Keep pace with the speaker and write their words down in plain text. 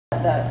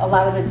a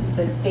lot of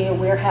the data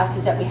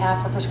warehouses that we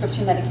have for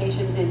prescription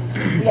medications is,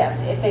 yeah,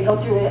 if they go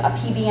through a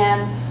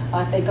PBM,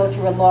 if they go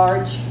through a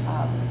large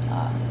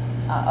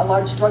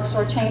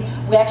drugstore chain,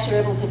 we actually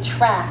are able to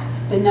track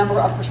the number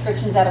of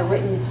prescriptions that are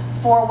written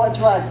for what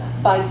drug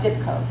by zip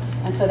code.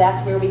 And so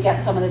that's where we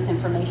get some of this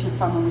information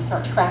from when we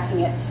start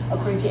tracking it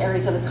according to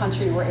areas of the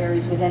country or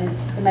areas within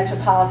the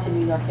metropolitan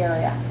New York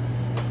area.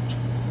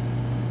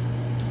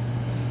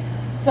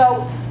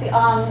 So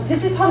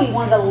this is probably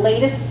one of the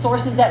latest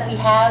sources that we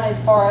have as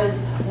far as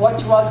what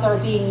drugs are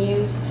being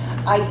used.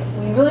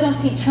 We really don't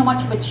see too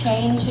much of a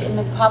change in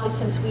probably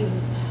since we've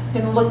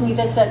been looking at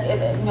this.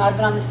 I've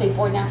been on the state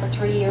board now for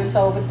 3 years,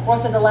 so over the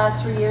course of the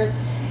last 3 years,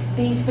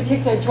 these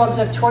particular drugs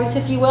of choice,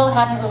 if you will,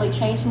 haven't really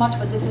changed much,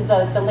 but this is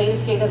the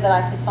latest data that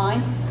I could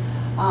find.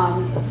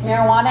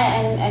 Marijuana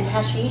and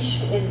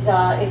hashish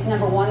is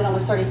number one at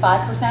almost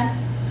 35%.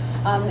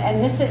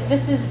 And this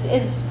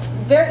is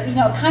very,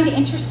 kind of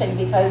interesting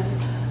because,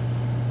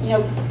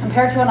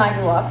 compared to when I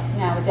grew up,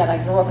 now with that, I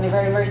grew up in a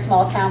very, very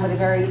small town with a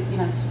very,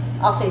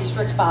 I'll say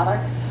strict father.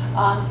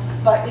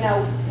 But,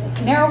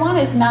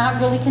 marijuana is not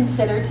really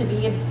considered to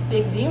be a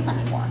big deal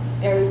anymore.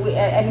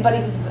 Anybody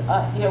who's,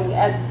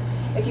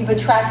 if you've been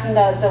tracking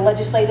the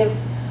legislative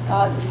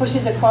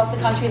pushes across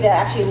the country that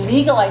actually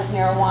legalize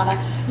marijuana,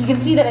 you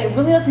can see that it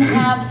really doesn't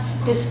have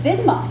the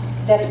stigma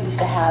that it used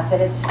to have,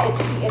 that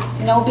it's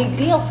no big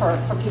deal for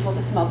people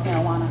to smoke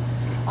marijuana.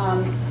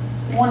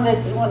 One of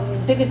the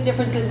biggest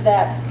differences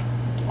that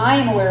I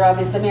am aware of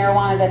is the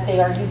marijuana that they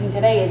are using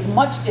today is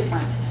much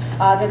different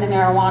than the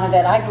marijuana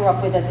that I grew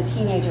up with as a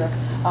teenager.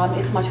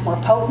 It's much more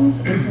potent.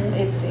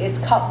 It's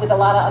cut with a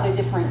lot of other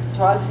different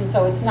drugs, and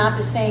so it's not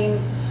the same.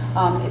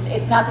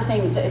 It's not the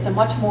same. It's a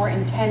much more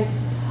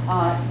intense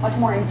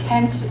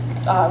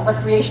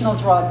recreational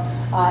drug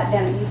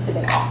than it used to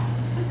be.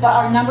 But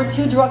our number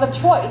 2 drug of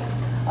choice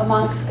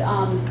amongst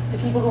the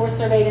people who were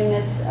surveyed in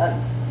this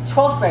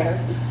 12th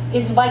graders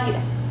is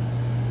Vicodin.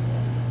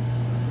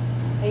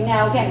 Okay,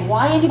 now again,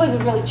 why anybody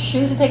would really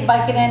choose to take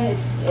Vicodin?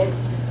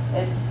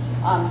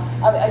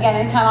 Again,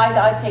 anytime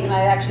I've taken it,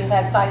 I actually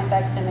have had side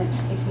effects, and it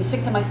makes me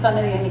sick to my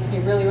stomach, and it makes me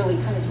really, really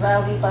kind of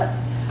drowsy. But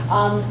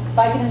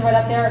Vicodin's right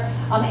up there.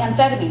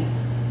 Amphetamines.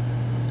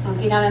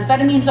 Okay, now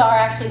amphetamines are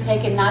actually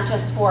taken not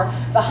just for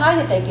the high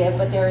that they give,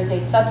 but there is a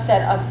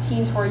subset of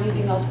teens who are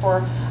using those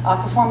for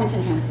performance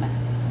enhancement.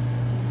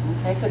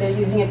 Okay, so they're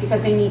using it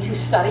because they need to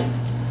study.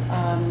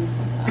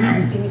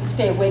 They need to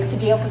stay awake to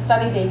be able to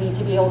study. They need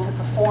to be able to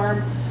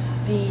perform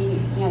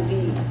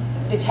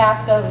the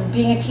task of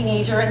being a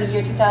teenager in the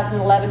year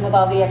 2011 with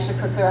all the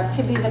extracurricular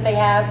activities that they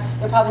have.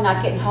 They're probably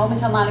not getting home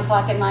until 9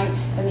 o'clock at night.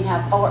 Then they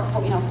have 4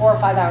 or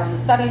 5 hours of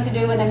studying to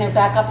do, and then they're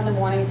back up in the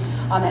morning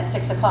at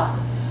 6 o'clock.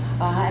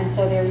 And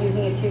so they're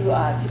using it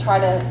to try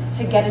to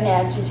get an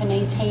edge and to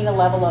maintain a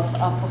level of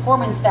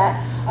performance that,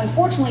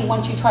 unfortunately,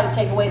 once you try to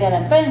take away that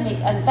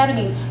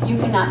amphetamine, you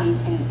cannot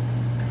maintain.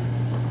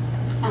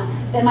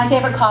 Then my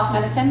favorite, cough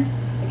medicine.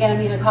 Again,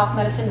 these are cough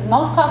medicines.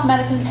 Most cough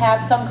medicines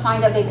have some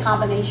kind of a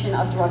combination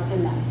of drugs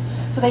in them.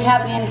 So they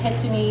have an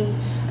antihistamine.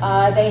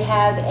 They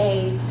have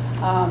a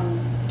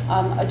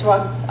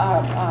drug,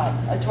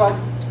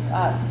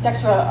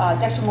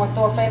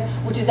 dextromethorphan,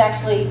 which is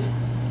actually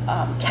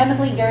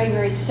chemically very,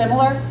 very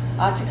similar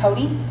to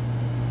codeine.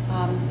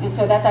 And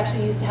so that's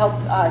actually used to help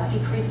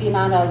decrease the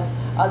amount of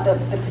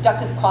the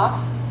productive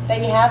cough that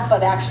you have.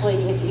 But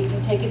actually, if you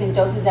take it in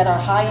doses that are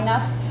high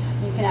enough,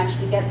 you can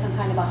actually get some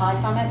kind of a high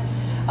from it.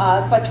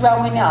 But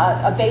throw in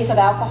a base of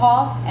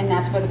alcohol, and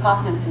that's where the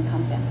cough medicine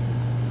comes in.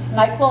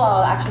 NyQuil,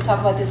 I'll actually talk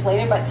about this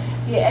later, but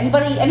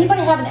anybody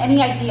having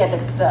any idea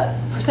the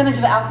percentage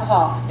of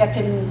alcohol that's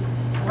in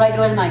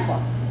regular NyQuil?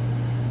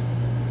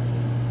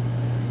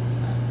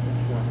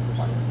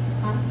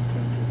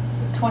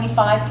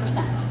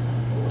 25%.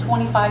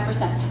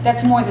 25%.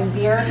 That's more than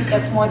beer.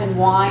 That's more than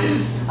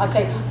wine.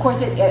 Okay. Of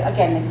course,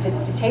 again,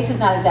 the taste is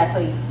not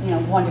exactly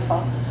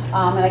wonderful,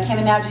 and I can't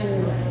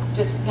imagine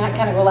just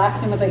kind of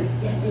relaxing with a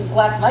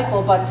glass of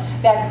NyQuil, but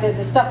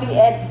the stuffy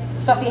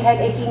head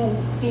aching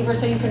fever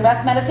so you can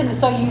rest medicine, the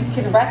so you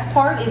can rest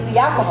part is the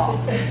alcohol.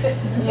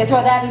 You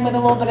throw that in with a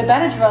little bit of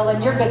Benadryl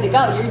and you're good to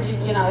go.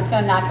 It's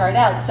going to knock right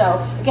out. So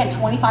again,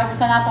 25%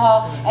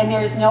 alcohol, and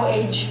there is no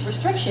age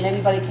restriction.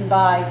 Anybody can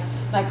buy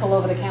NyQuil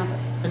over the counter.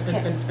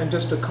 And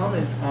just to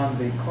comment on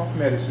the cough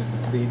medicine,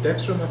 the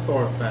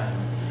dextromethorphan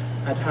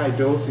at high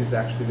doses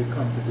actually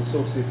becomes a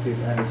dissociative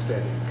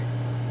anesthetic.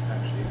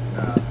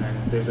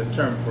 And there's a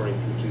term for it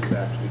which is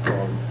actually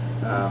called,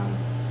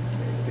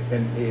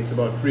 and it's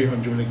about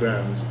 300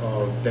 milligrams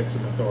of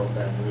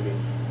dextromethorphan really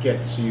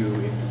gets you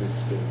into this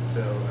state.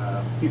 So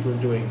people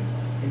are doing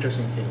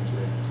interesting things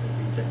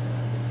with the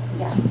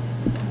Yes.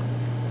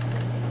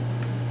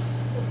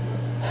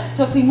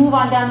 So if we move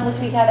on down the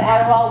list, we have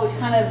Adderall, which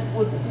kind of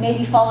would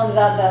maybe fall into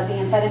the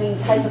amphetamine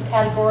type of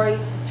category,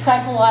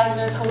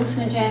 tranquilizers,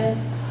 hallucinogens,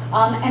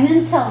 and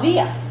then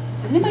salvia.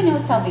 Does anybody know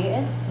what salvia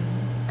is?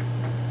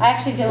 I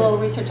actually did a little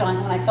research on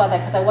it when I saw that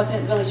because I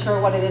wasn't really sure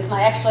what it is, and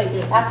I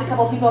actually asked a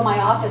couple of people in my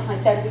office, and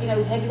I said,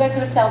 have you guys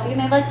heard of salvia?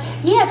 And they're like,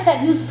 yeah, it's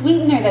that new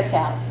sweetener that's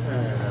out.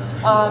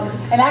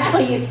 And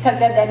actually, it's because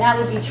that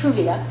would be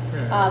Truvia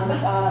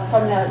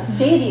from the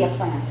stevia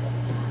plant.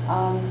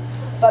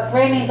 But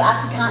brand names,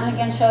 OxyContin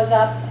again shows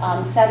up,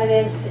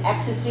 sedatives,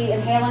 ecstasy,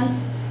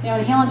 inhalants. You know,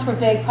 inhalants were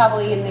big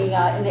probably in the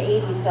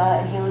 80s.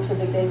 Inhalants were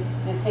big.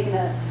 They've taken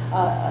a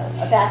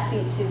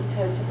backseat to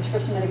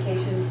prescription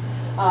medication,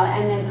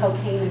 and then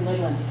cocaine and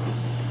Ritalin.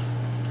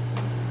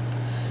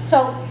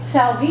 So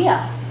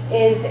salvia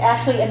is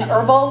actually an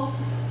herbal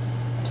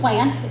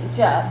plant. It's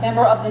a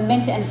member of the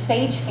mint and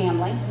sage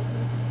family.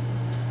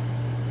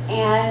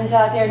 And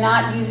they're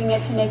not using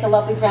it to make a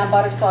lovely brown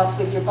butter sauce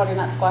with your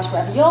butternut squash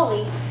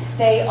ravioli.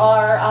 They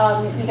are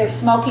either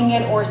smoking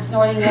it or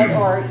snorting it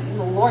or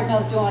Lord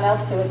knows doing what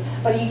else to it.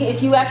 But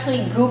if you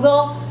actually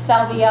Google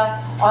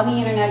salvia on the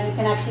internet, you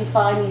can actually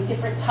find these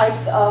different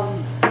types of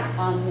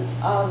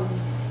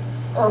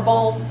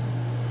herbal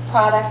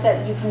products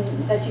that you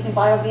can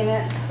buy over the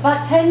internet.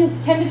 About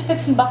 10 to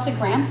 15 bucks a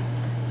gram.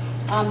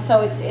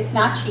 So it's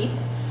not cheap.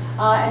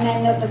 And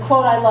then the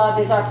quote I love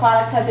is, our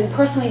products have been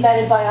personally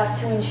vetted by us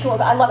to ensure,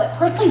 I love it,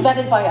 personally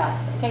vetted by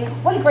us. Okay,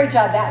 what a great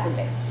job that would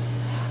be.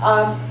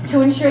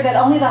 To ensure that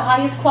only the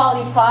highest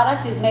quality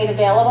product is made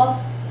available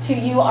to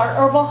you. Our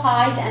herbal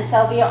highs and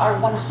salvia are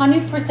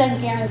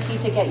 100% guaranteed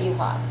to get you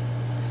high.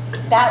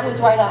 That was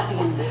right off the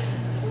end.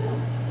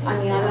 I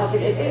mean, I don't know if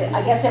it is,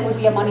 I guess it would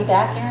be a money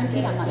back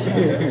guarantee, I'm not sure.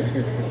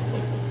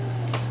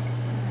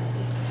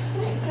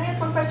 Can I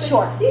ask one question?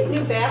 Sure. These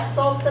new bath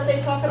salts that they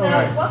talk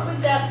about, what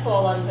would that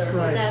fall under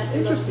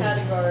in those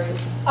categories?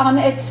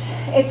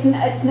 It's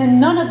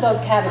none of those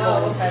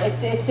categories. Oh,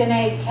 okay. It's in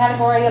a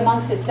category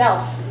amongst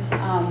itself,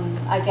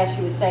 I guess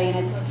you would say,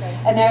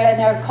 and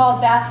they're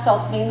called bath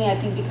salts mainly, I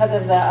think, because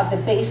of the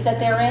base that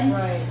they're in.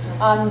 Right.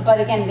 But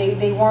again,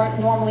 they weren't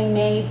normally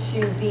made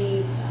to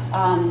be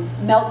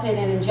melted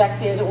and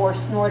injected or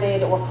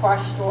snorted or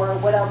crushed or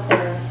what else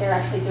they're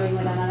actually doing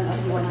with them. I don't know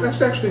if you want to.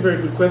 That's actually a very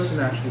good question,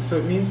 actually. So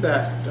it means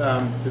that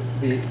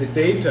the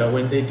data,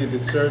 when they did the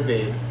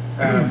survey,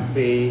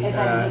 the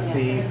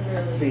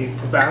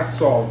bath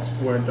salts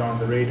weren't on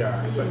the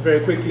radar. But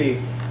very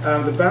quickly,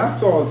 the bath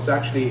salts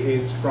actually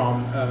is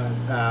from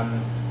a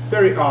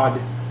very odd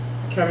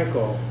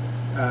chemical,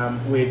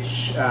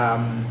 which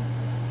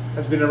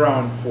has been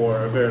around for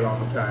a very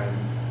long time.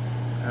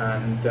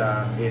 And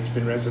it's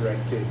been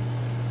resurrected.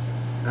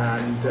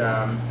 And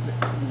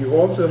you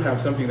also have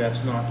something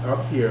that's not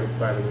up here,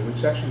 by the way, which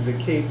is actually the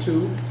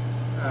K2.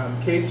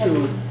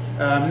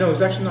 K2, no,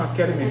 it's actually not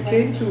ketamine.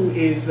 K2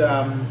 is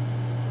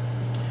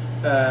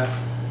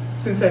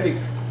synthetic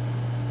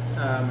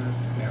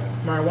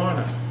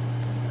marijuana.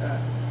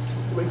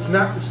 It's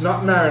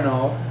not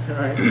Marinol,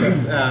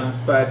 right?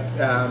 But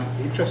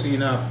interestingly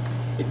enough,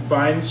 it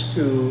binds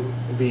to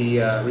the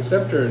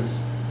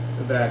receptors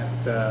that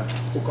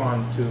hook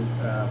on to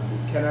the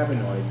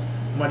cannabinoids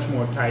much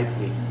more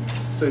tightly.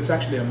 So it's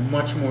actually a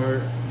much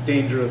more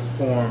dangerous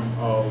form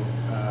of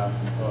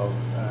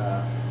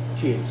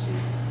THC.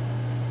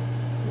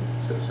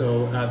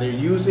 So they're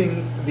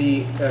using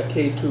the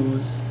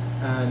K2s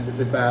and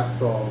the bath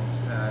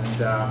salts,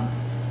 and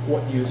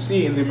what you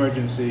see in the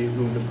emergency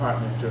room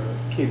department are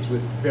kids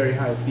with very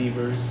high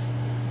fevers.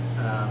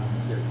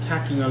 They're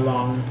tacking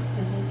along,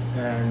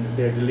 and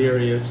they're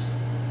delirious,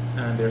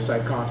 and they're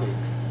psychotic.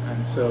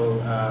 And so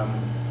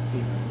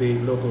the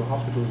local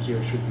hospitals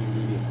here should be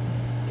really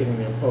getting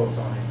their pulse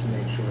on it to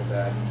make sure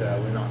that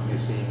we're not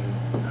missing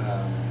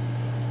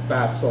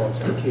bath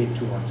salts and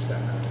K2 on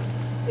Staten Island.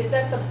 Is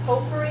that the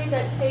potpourri,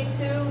 that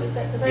K2? Is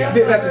that?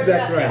 That's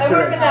exactly right. I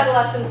work with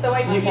adolescents, so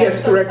I get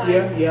yes, correct.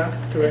 sometimes. Yeah,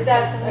 correct. Is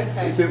that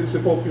okay? It's a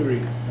potpourri.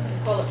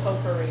 They call it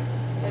potpourri,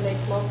 and they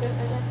smoke it,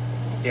 I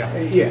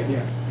guess.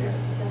 Yeah.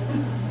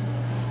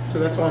 So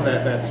that's one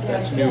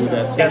that's new.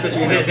 That's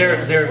interesting.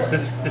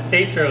 The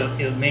states are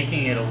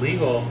making it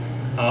illegal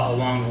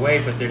along the way,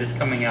 but they're just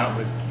coming out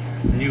with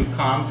new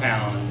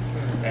compounds,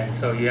 and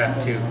so you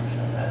have to,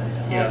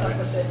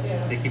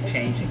 they keep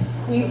changing.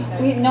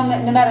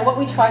 No matter what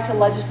we try to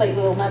legislate,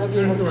 we will never be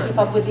able to keep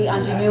up with the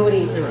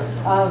ingenuity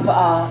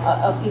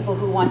of people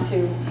who want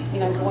to,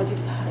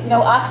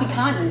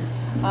 OxyContin.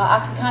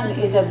 OxyContin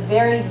is a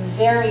very,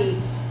 very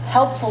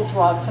helpful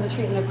drug for the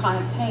treatment of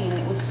chronic pain.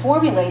 It was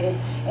formulated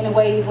in a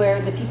way where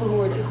the people who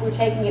were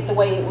taking it the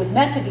way it was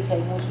meant to be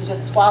taken, which was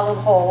just swallowed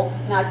whole,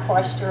 not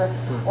crushed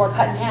or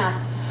cut in half,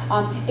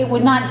 it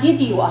would not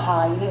give you a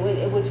high.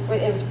 It was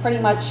pretty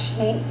much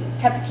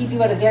kept to keep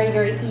you at a very,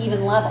 very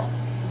even level.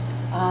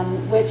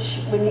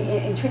 Which, when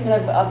in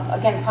treatment of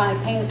again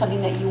chronic pain, is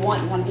something that you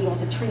want. You want to be able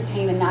to treat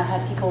pain and not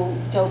have people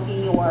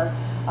dopey or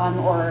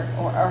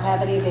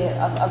have any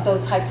of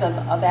those types of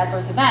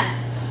adverse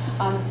events.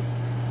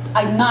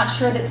 I'm not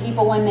sure that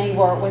people, when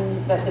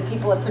the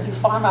people at Purdue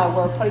Pharma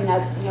were putting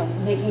that,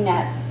 making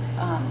that,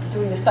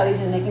 doing the studies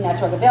and making that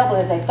drug available,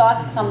 that they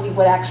thought that somebody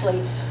would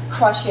actually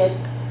crush it,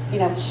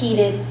 heat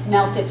it,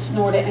 melt it,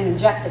 snort it, and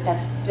inject it.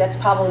 That's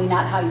probably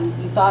not how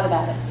you thought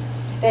about it.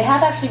 They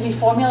have actually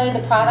reformulated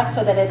the product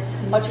so that it's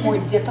much more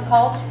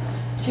difficult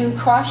to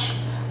crush.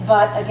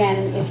 But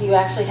again, if you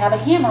actually have a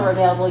hammer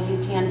available, you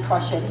can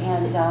crush it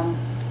and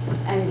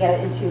and get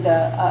it into the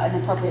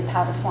an appropriate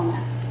powder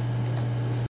format.